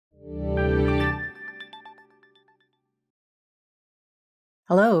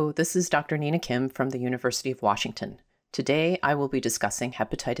Hello, this is Dr. Nina Kim from the University of Washington. Today I will be discussing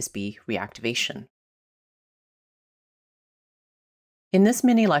hepatitis B reactivation. In this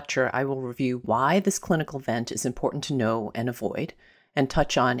mini lecture, I will review why this clinical event is important to know and avoid, and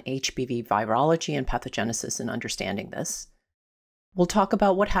touch on HBV virology and pathogenesis in understanding this. We'll talk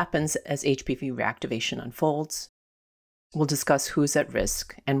about what happens as HBV reactivation unfolds. We'll discuss who's at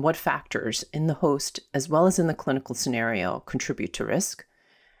risk and what factors in the host as well as in the clinical scenario contribute to risk.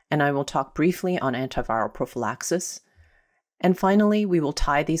 And I will talk briefly on antiviral prophylaxis. And finally, we will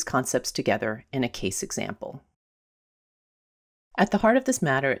tie these concepts together in a case example. At the heart of this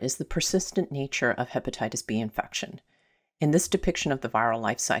matter is the persistent nature of hepatitis B infection. In this depiction of the viral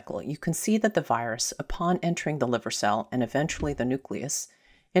life cycle, you can see that the virus, upon entering the liver cell and eventually the nucleus,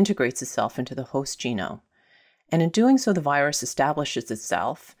 integrates itself into the host genome. And in doing so, the virus establishes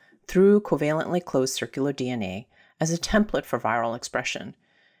itself through covalently closed circular DNA as a template for viral expression.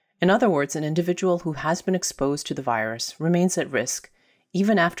 In other words, an individual who has been exposed to the virus remains at risk,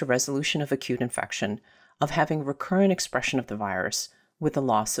 even after resolution of acute infection, of having recurrent expression of the virus with the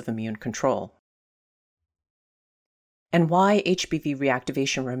loss of immune control. And why HBV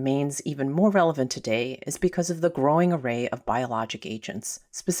reactivation remains even more relevant today is because of the growing array of biologic agents,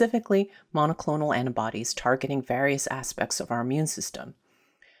 specifically monoclonal antibodies targeting various aspects of our immune system,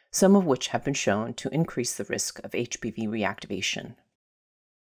 some of which have been shown to increase the risk of HBV reactivation.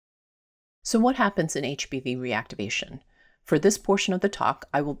 So what happens in HBV reactivation? For this portion of the talk,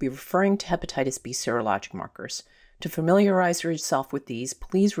 I will be referring to hepatitis B serologic markers. To familiarize yourself with these,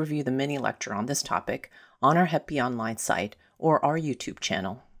 please review the mini lecture on this topic on our Hep B Online site or our YouTube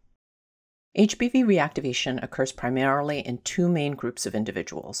channel. HBV reactivation occurs primarily in two main groups of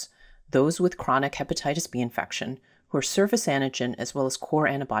individuals: those with chronic hepatitis B infection, who are surface antigen as well as core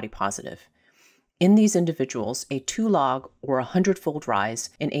antibody positive. In these individuals, a 2-log or 100-fold rise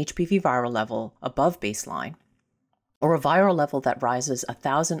in HBV viral level above baseline, or a viral level that rises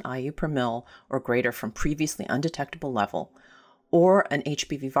 1,000 IU per mil or greater from previously undetectable level, or an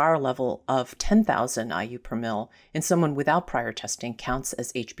HBV viral level of 10,000 IU per mil in someone without prior testing counts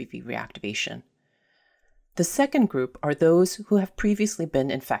as HBV reactivation. The second group are those who have previously been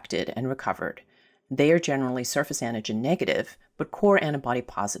infected and recovered. They are generally surface antigen negative, but core antibody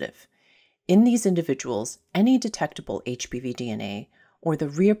positive. In these individuals, any detectable HBV DNA or the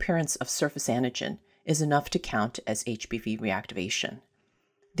reappearance of surface antigen is enough to count as HBV reactivation.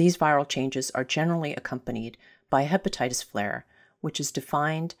 These viral changes are generally accompanied by a hepatitis flare, which is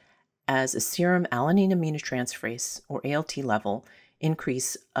defined as a serum alanine aminotransferase, or ALT level,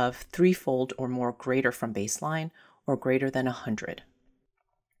 increase of 3-fold or more greater from baseline, or greater than 100.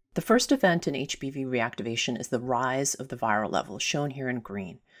 The first event in HBV reactivation is the rise of the viral level, shown here in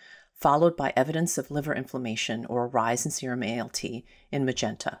green, followed by evidence of liver inflammation or a rise in serum ALT in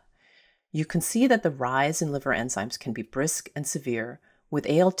magenta. You can see that the rise in liver enzymes can be brisk and severe, with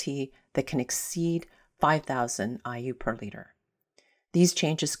ALT that can exceed 5,000 IU per liter. These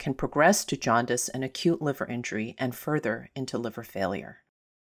changes can progress to jaundice and acute liver injury and further into liver failure.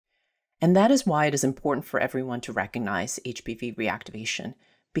 And that is why it is important for everyone to recognize HBV reactivation,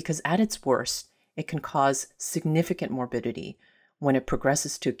 because at its worst, it can cause significant morbidity when it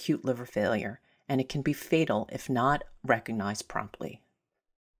progresses to acute liver failure, and it can be fatal if not recognized promptly.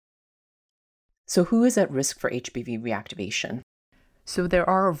 So who is at risk for HBV reactivation? So there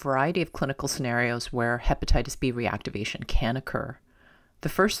are a variety of clinical scenarios where hepatitis B reactivation can occur. The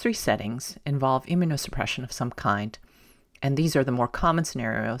first 3 settings involve immunosuppression of some kind, and these are the more common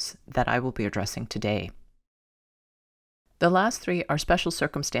scenarios that I will be addressing today. The last 3 are special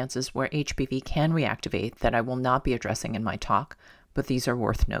circumstances where HBV can reactivate that I will not be addressing in my talk, but these are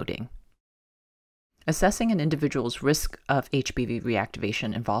worth noting. Assessing an individual's risk of HBV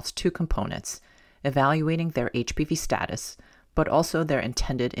reactivation involves 2 components: evaluating their HBV status, but also their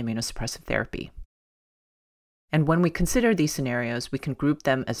intended immunosuppressive therapy. And when we consider these scenarios, we can group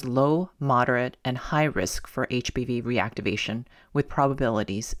them as low, moderate, and high risk for HBV reactivation with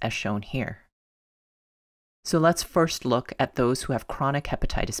probabilities as shown here. So let's first look at those who have chronic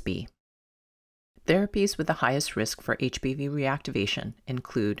hepatitis B. Therapies with the highest risk for HBV reactivation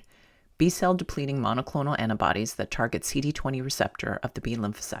include B-cell depleting monoclonal antibodies that target CD20 receptor of the B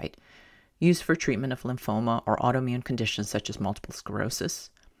lymphocyte, used for treatment of lymphoma or autoimmune conditions such as multiple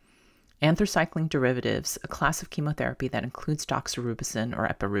sclerosis; anthracycline derivatives, a class of chemotherapy that includes doxorubicin or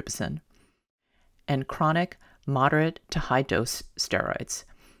epirubicin; and chronic, moderate to high dose steroids,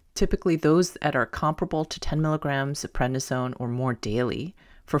 typically those that are comparable to 10 milligrams of prednisone or more daily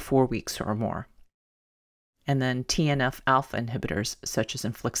for 4 weeks or more. And then TNF-alpha inhibitors such as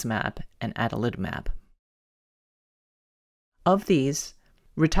infliximab and adalimumab. Of these,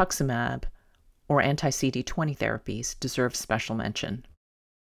 Rituximab, or anti-CD20 therapies, deserve special mention.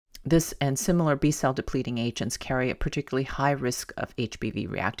 This and similar B-cell depleting agents carry a particularly high risk of HBV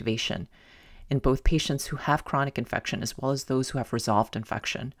reactivation in both patients who have chronic infection as well as those who have resolved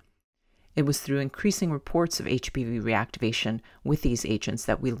infection. It was through increasing reports of HBV reactivation with these agents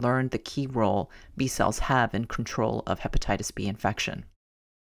that we learned the key role B cells have in control of hepatitis B infection.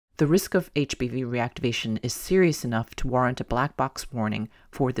 The risk of HBV reactivation is serious enough to warrant a black box warning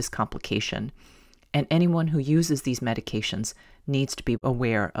for this complication, and anyone who uses these medications needs to be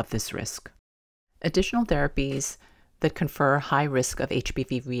aware of this risk. Additional therapies that confer high risk of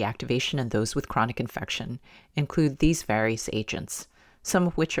HBV reactivation in those with chronic infection include these various agents, some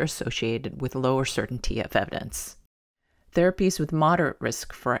of which are associated with lower certainty of evidence. Therapies with moderate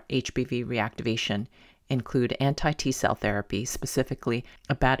risk for HBV reactivation include anti-T-cell therapy, specifically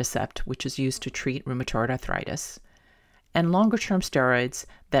abatacept, which is used to treat rheumatoid arthritis, and longer-term steroids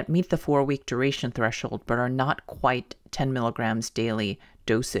that meet the 4-week duration threshold but are not quite 10 milligrams daily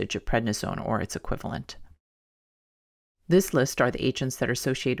dosage of prednisone or its equivalent. This list are the agents that are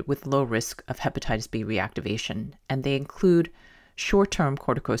associated with low risk of hepatitis B reactivation, and they include short-term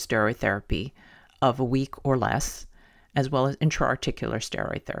corticosteroid therapy of a week or less, as well as intra-articular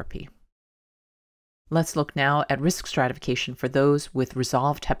steroid therapy. Let's look now at risk stratification for those with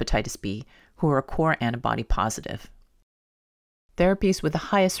resolved hepatitis B who are core antibody positive. Therapies with the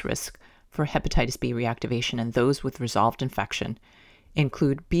highest risk for hepatitis B reactivation in those with resolved infection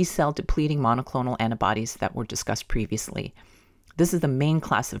include B-cell depleting monoclonal antibodies that were discussed previously. This is the main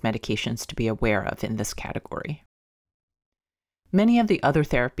class of medications to be aware of in this category. Many of the other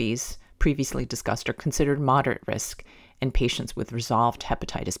therapies previously discussed are considered moderate risk in patients with resolved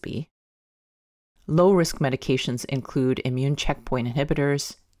hepatitis B. Low-risk medications include immune checkpoint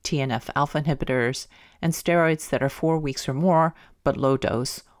inhibitors, TNF-alpha inhibitors, and steroids that are 4 weeks or more, but low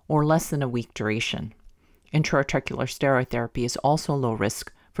dose, or less than a week duration. Intra-articular steroid therapy is also low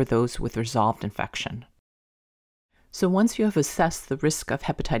risk for those with resolved infection. So once you have assessed the risk of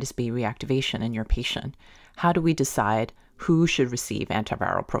hepatitis B reactivation in your patient, how do we decide who should receive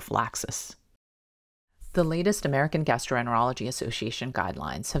antiviral prophylaxis? The latest American Gastroenterology Association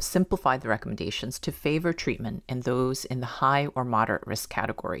guidelines have simplified the recommendations to favor treatment in those in the high or moderate risk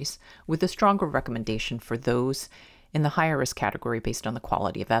categories, with a stronger recommendation for those in the higher risk category based on the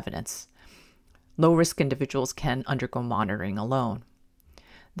quality of evidence. Low-risk individuals can undergo monitoring alone.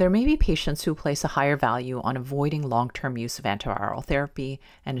 There may be patients who place a higher value on avoiding long-term use of antiviral therapy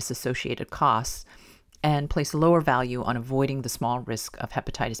and its associated costs, and place a lower value on avoiding the small risk of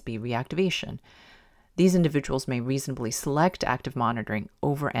hepatitis B reactivation. These individuals may reasonably select active monitoring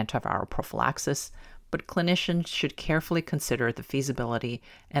over antiviral prophylaxis, but clinicians should carefully consider the feasibility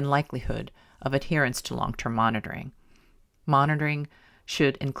and likelihood of adherence to long-term monitoring. Monitoring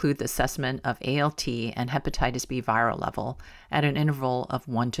should include the assessment of ALT and hepatitis B viral level at an interval of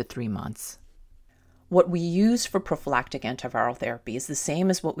 1 to 3 months. What we use for prophylactic antiviral therapy is the same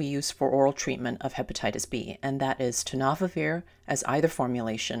as what we use for oral treatment of hepatitis B, and that is tenofovir as either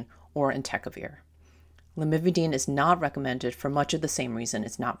formulation or entecavir. Lamivudine is not recommended for much of the same reason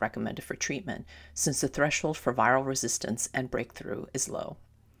it's not recommended for treatment, since the threshold for viral resistance and breakthrough is low.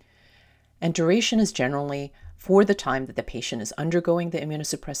 And duration is generally for the time that the patient is undergoing the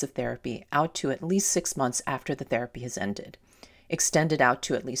immunosuppressive therapy out to at least 6 months after the therapy has ended. Extended out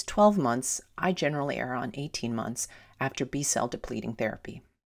to at least 12 months, I generally err on 18 months after B-cell depleting therapy.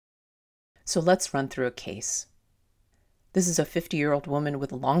 So let's run through a case. This is a 50-year-old woman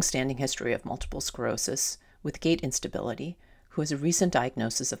with a long-standing history of multiple sclerosis with gait instability who has a recent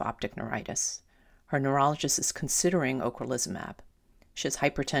diagnosis of optic neuritis. Her neurologist is considering ocrelizumab. She has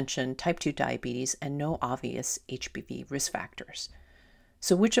hypertension, type 2 diabetes, and no obvious HBV risk factors.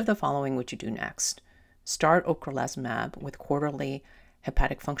 So which of the following would you do next? Start ocrelizumab with quarterly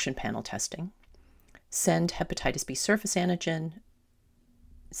hepatic function panel testing. Send hepatitis B surface antigen.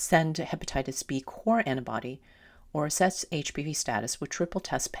 Send hepatitis B core antibody, or assess HBV status with triple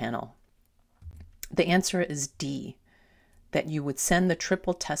test panel. The answer is D, that you would send the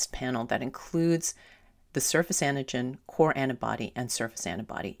triple test panel that includes the surface antigen, core antibody, and surface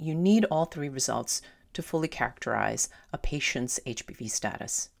antibody. You need all 3 results to fully characterize a patient's HBV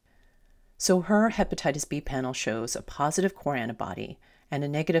status. So her hepatitis B panel shows a positive core antibody and a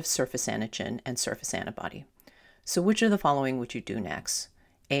negative surface antigen and surface antibody. So which of the following would you do next?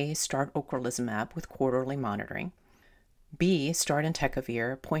 A, start ocrelizumab with quarterly monitoring. B, start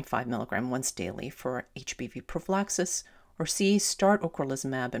entecavir 0.5 milligram once daily for HBV prophylaxis. Or C, start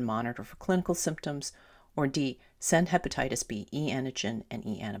ocrelizumab and monitor for clinical symptoms. Or D, send hepatitis B E antigen and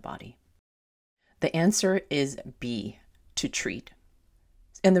E antibody. The answer is B, to treat.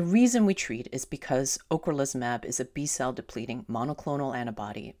 And the reason we treat is because ocrelizumab is a B-cell depleting monoclonal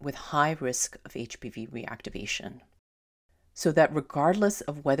antibody with high risk of HBV reactivation. So that regardless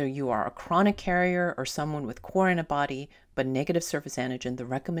of whether you are a chronic carrier or someone with core antibody but negative surface antigen, the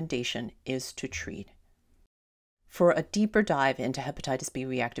recommendation is to treat. For a deeper dive into hepatitis B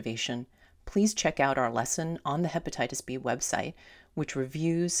reactivation, please check out our lesson on the Hepatitis B website, which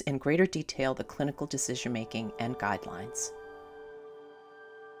reviews in greater detail the clinical decision-making and guidelines.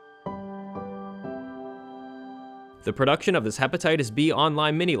 The production of this Hepatitis B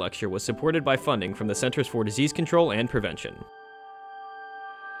online mini-lecture was supported by funding from the Centers for Disease Control and Prevention.